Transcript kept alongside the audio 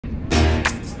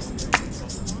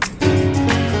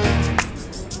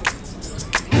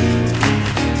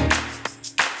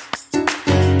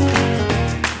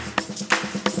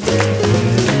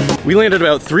We landed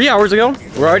about 3 hours ago.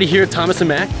 We're already here at Thomas and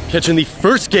Mack, catching the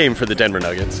first game for the Denver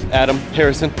Nuggets. Adam,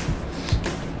 Harrison,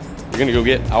 we're gonna go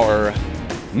get our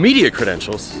media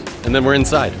credentials, and then we're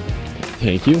inside.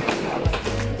 Thank you.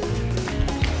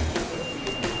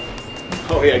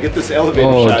 Oh yeah, get this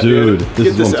elevator shot, dude.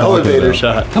 Get this elevator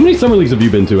shot. How many summer leagues have you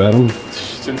been to, Adam?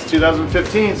 Since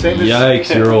 2015, same as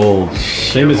Yikes, you're old.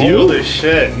 Same as you? Old as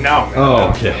shit. No. Oh,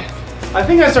 okay. I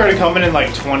think I started coming in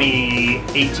like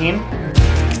 2018.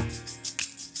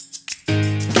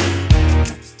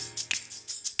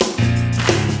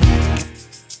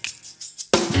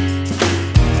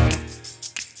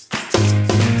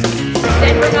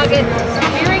 Denver Nuggets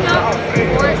gearing up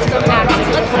for some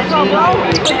action. Let's go, bro.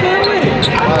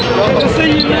 Good to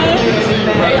see you, man.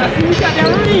 Hey, I see you got that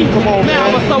ring. Come on, man.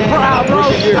 I was so proud, bro.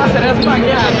 I said, that's my guy,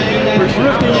 man. Rookie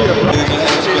year, bro.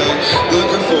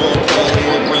 Looking for a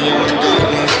problem when you're in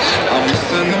business. I'm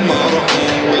sending the model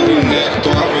home with the neck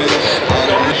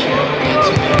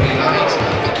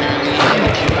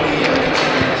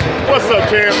What's up,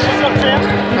 champ? What's up, champ?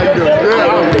 How you doing? Good.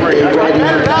 I'm great.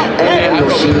 Hey, I know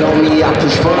she know me. I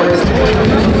push forest.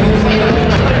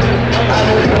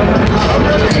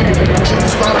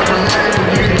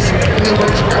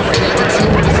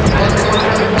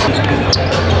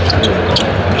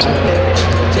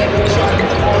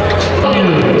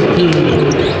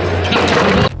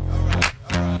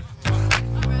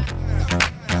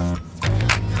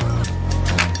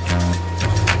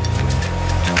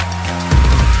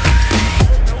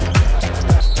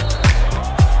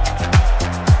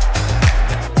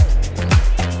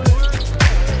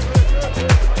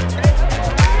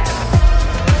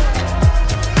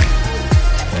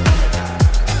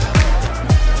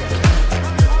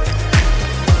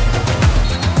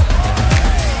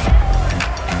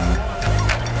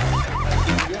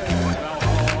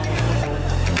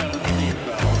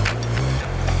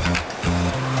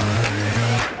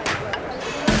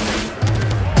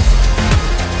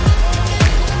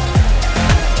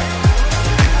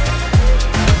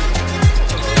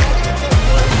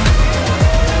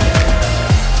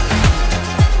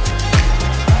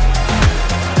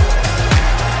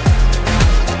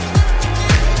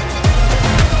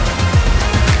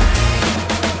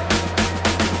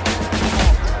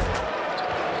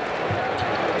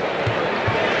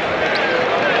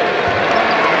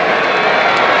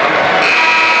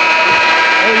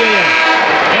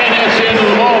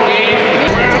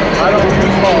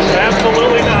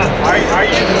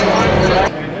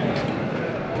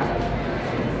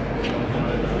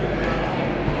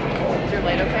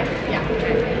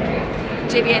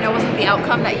 JB, I know it wasn't the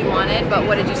outcome that you wanted, but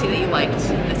what did you see that you liked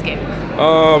in this game?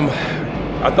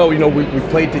 I thought, we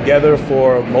played together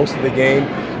for most of the game.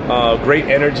 Great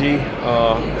energy.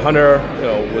 Hunter,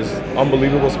 was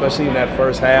unbelievable, especially in that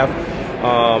first half.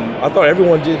 I thought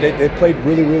everyone they played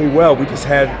really, really well. We just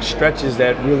had stretches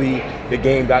that really the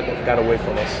game got away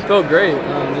from us. Felt great.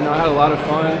 I had a lot of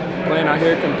fun playing out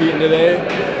here, competing today.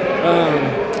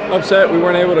 Upset we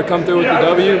weren't able to come through with the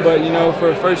W, but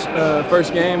for a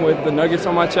first game with the Nuggets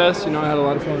on my chest, I had a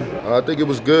lot of fun. I think it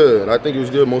was good.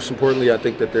 Most importantly, I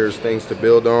think that there's things to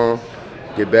build on,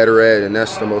 get better at, and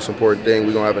that's the most important thing.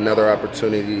 We're gonna have another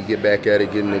opportunity to get back at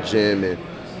it, get in the gym, and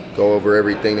go over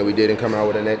everything that we did and come out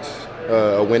with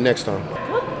a win next time.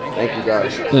 Thank you,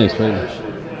 guys. Thanks, man.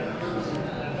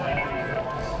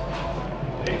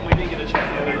 We didn't get a check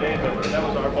the other day, but that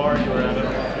was our bar you were at it.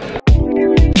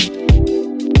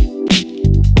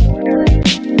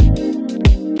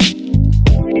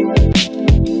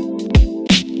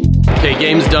 Okay,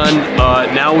 game's done.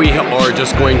 Now we are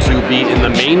just going to be in the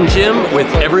main gym with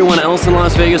everyone else in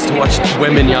Las Vegas to watch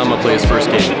Wembanyama play his first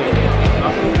game.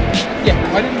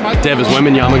 Dev, is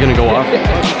Wembanyama gonna go off?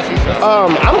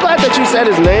 I'm glad that you said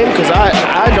his name because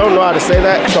I don't know how to say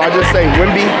that, so I just say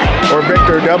Wemby or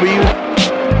Victor W.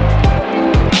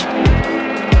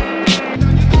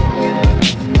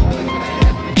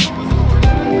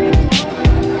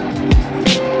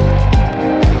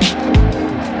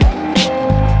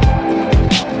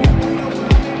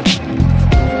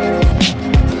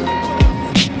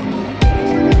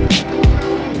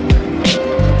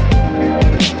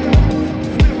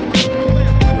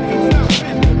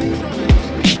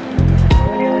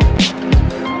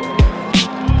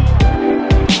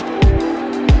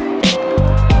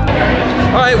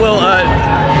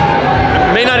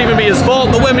 May not even be his fault,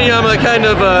 but Wembanyama kind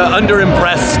of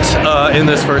underimpressed in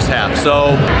this first half.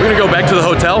 So we're gonna go back to the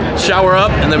hotel, shower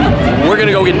up, and then we're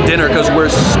gonna go get dinner because we're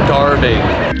starving.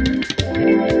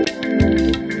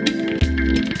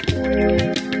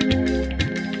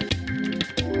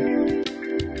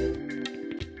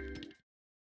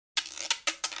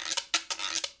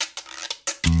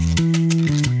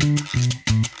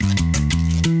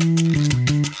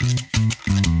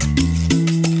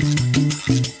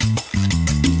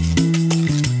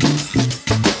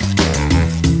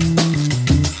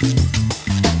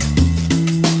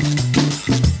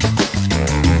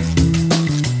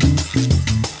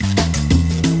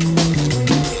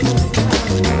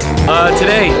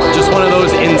 today, just one of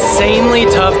those insanely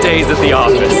tough days at the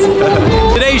office.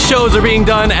 Today's shows are being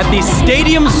done at the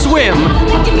Stadium Swim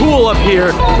pool up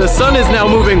here. The sun is now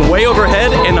moving way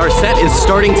overhead and our set is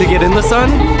starting to get in the sun.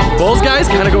 Bulls guys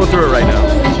kind of going through it right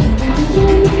now.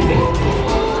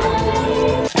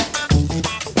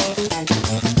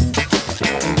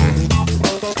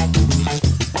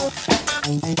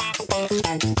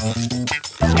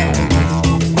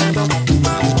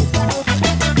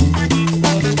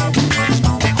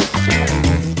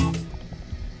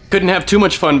 Couldn't have too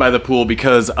much fun by the pool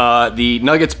because the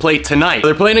Nuggets play tonight.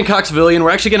 They're playing in Coxville and we're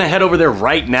actually gonna head over there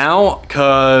right now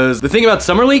because the thing about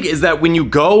Summer League is that when you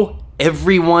go,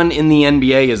 everyone in the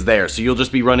NBA is there. So you'll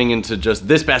just be running into just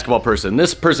this basketball person,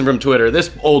 this person from Twitter, this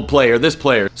old player, this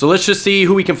player. So let's just see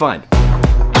who we can find.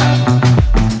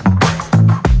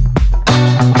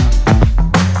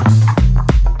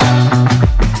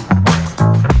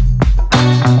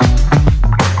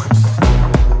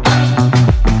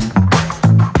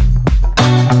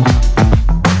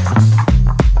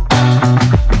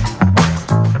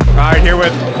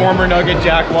 Former Nugget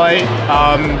Jack White,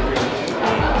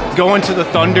 going to the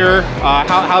Thunder.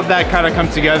 How'd that kind of come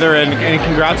together? And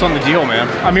congrats on the deal, man.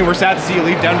 I mean, we're sad to see you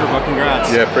leave Denver, but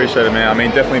congrats. Yeah, appreciate it, man. I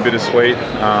mean, definitely bittersweet.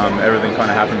 Everything kind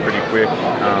of happened pretty quick.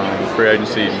 Free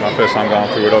agency, my first time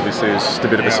going through it, obviously, was just a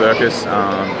bit of a circus.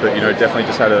 But you know, definitely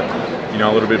just had a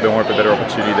little bit more of a better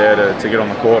opportunity there to get on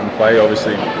the court and play.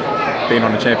 Obviously, being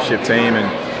on the championship team and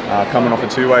coming off a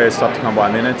two-way, it's tough to come by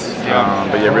minutes.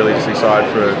 But yeah, really just excited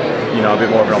for a bit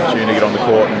more of an opportunity to get on the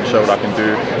court and show what I can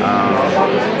do.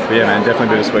 But yeah, man,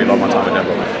 definitely bittersweet. Love my time in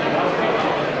Denver,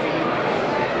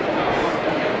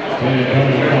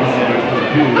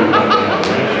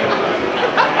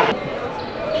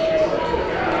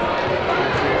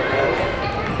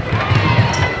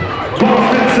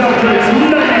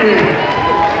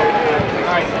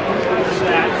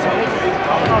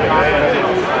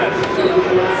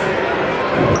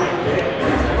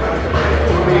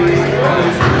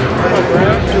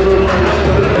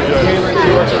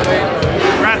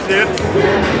 Congrats, dude.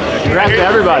 Congrats to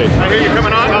everybody. I hear you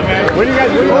coming on. When do you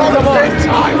guys come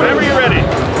on? Whenever you're ready.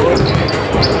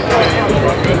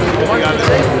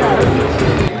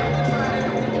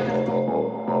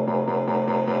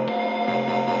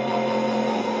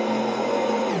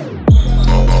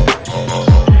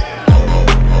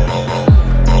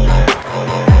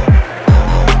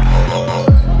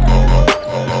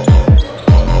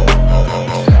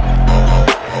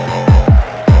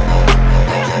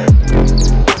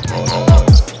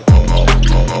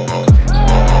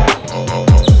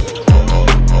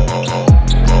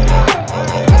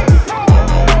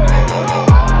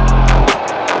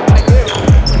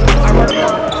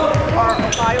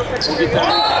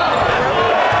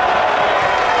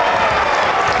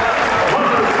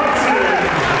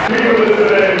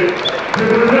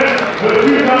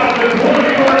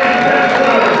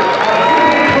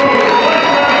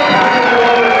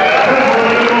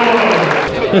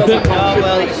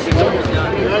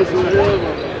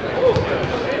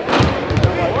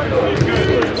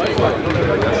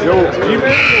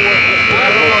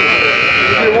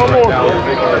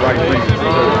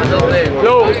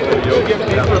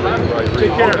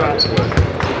 Take care of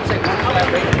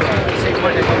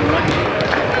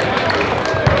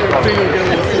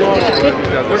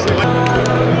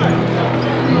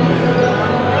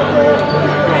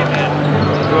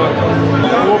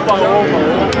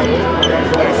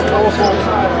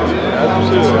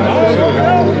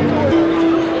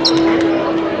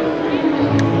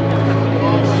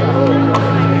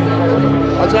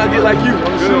I'm trying to get like you.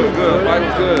 Good, good. Life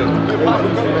was good.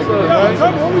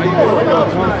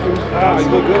 You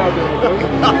look good out there.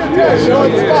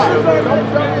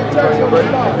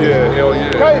 Yeah, hell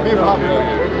yeah.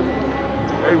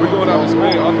 Hey, we're going out this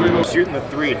way. Shooting the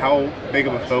three, how big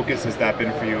of a focus has that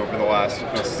been for you over the last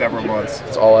several months?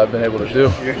 It's all I've been able to do.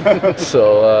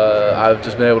 So I've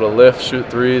just been able to lift, shoot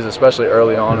threes, especially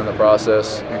early on in the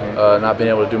process. Not being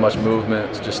able to do much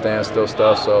movement, just standstill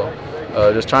stuff. So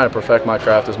just trying to perfect my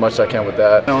craft as much as I can with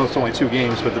that. I know it's only 2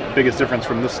 games, but the biggest difference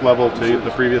from this level to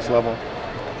the previous level?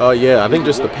 Yeah, I think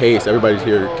just the pace. Everybody's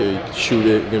here can shoot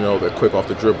it, they're quick off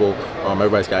the dribble.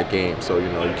 Everybody's got game, so, you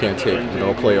can't take,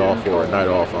 a play off or a night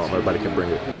off. Everybody can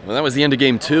bring it. Well, that was the end of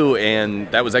game 2, and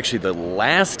that was actually the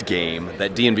last game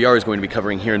that DNVR is going to be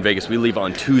covering here in Vegas. We leave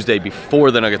on Tuesday before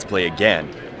the Nuggets play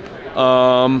again.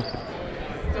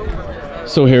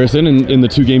 So Harrison, in the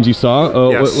 2 games you saw,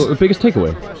 Yes. what biggest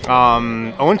takeaway?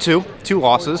 0-2, 2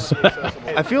 losses.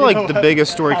 I feel like the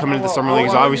biggest story coming into the Summer League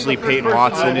is obviously Peyton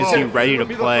Watson. Is he ready to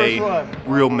play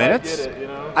real minutes?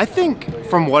 I think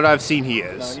from what I've seen, he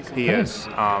is. He is.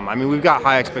 I mean, we've got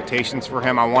high expectations for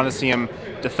him. I want to see him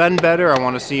defend better. I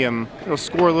want to see him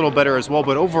score a little better as well.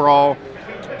 But overall,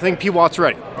 I think P. Watt's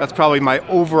ready. That's probably my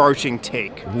overarching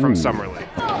take from Summer League.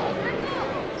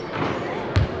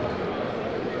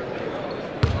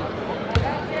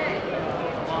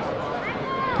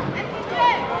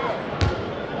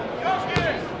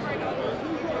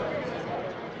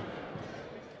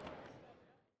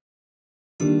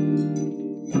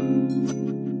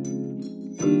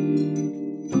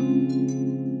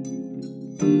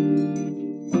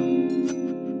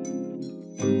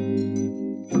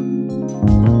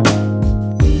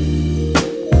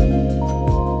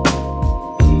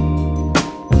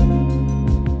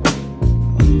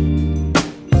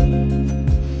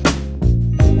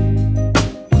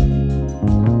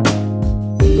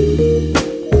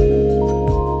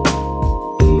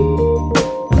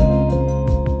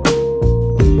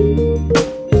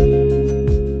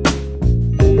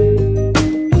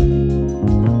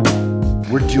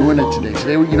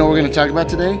 Today, you know what we're going to talk about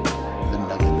today? The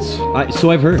Nuggets.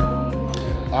 So I've heard.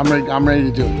 I'm ready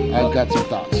to do it. I've got some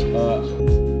thoughts.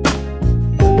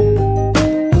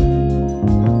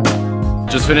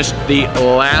 Just finished the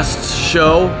last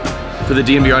show for the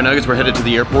DNVR Nuggets. We're headed to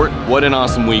the airport. What an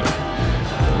awesome week.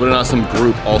 What an awesome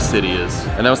group ALLCITY is.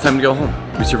 And now it's time to go home.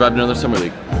 We survived another summer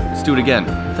league. Let's do it again.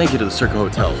 Thank you to the Circa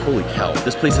Hotel. Holy cow,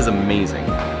 this place is amazing.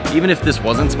 Even if this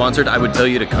wasn't sponsored, I would tell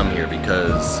you to come here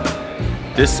because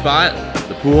this spot,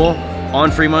 the pool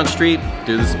on Fremont Street,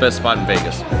 dude, this is the best spot in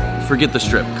Vegas. Forget the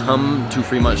Strip. Come to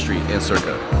Fremont Street and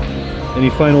Circa. Any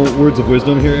final words of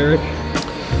wisdom here, Eric?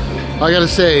 I gotta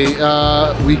say,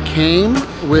 we came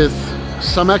with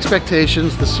some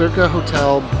expectations. The Circa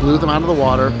Hotel blew them out of the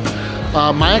water.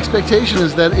 My expectation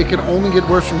is that it can only get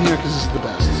worse from here because this is the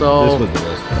best. So this was the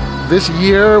best. This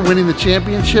year, winning the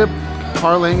championship,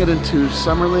 parlaying it into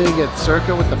Summer League at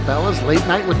Circa with the fellas, late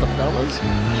night with the fellas.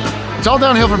 It's all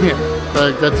downhill from here.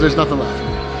 Like, there's nothing left.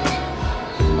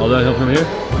 All downhill from here?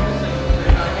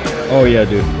 Oh yeah,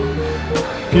 dude.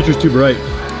 Future's too bright.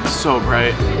 So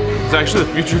bright. It's actually,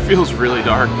 the future feels really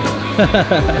dark.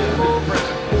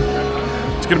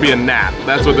 It's gonna be a nap.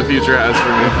 That's what the future has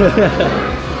for me.